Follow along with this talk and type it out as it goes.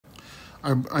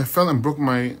I fell and broke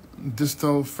my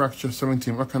distal fracture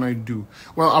 17. What can I do?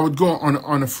 Well, I would go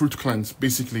on a fruit cleanse,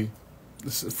 basically.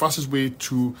 It's the fastest way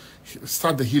to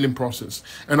start the healing process.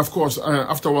 And of course,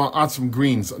 after a while, add some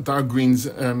greens, dark greens,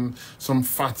 some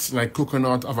fats like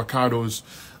coconut, avocados,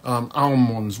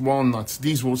 almonds, walnuts.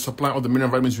 These will supply all the mineral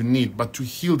vitamins you need. But to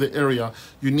heal the area,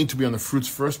 you need to be on the fruits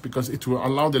first, because it will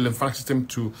allow the lymphatic system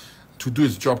to do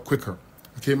its job quicker.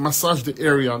 Okay, massage the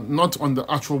area, not on the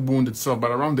actual wound itself, but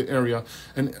around the area,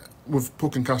 and with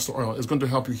pork and castor oil. It's going to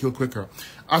help you heal quicker.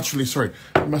 Actually, sorry,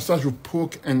 massage with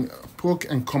pork and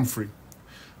comfrey.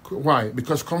 Why?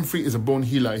 Because comfrey is a bone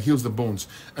healer. It heals the bones.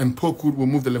 And pork wood will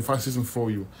move the lymphatic system for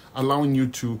you, allowing you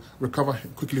to recover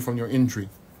quickly from your injury.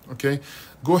 Okay?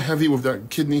 Go heavy with the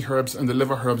kidney herbs and the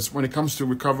liver herbs. When it comes to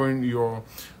recovering your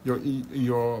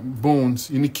bones,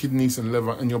 you need kidneys and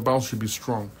liver, and your bowels should be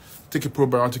strong. Take a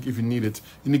probiotic if you need it.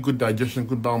 You need good digestion,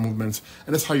 good bowel movements.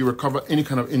 And that's how you recover any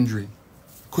kind of injury.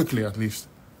 Quickly, at least.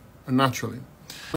 And naturally.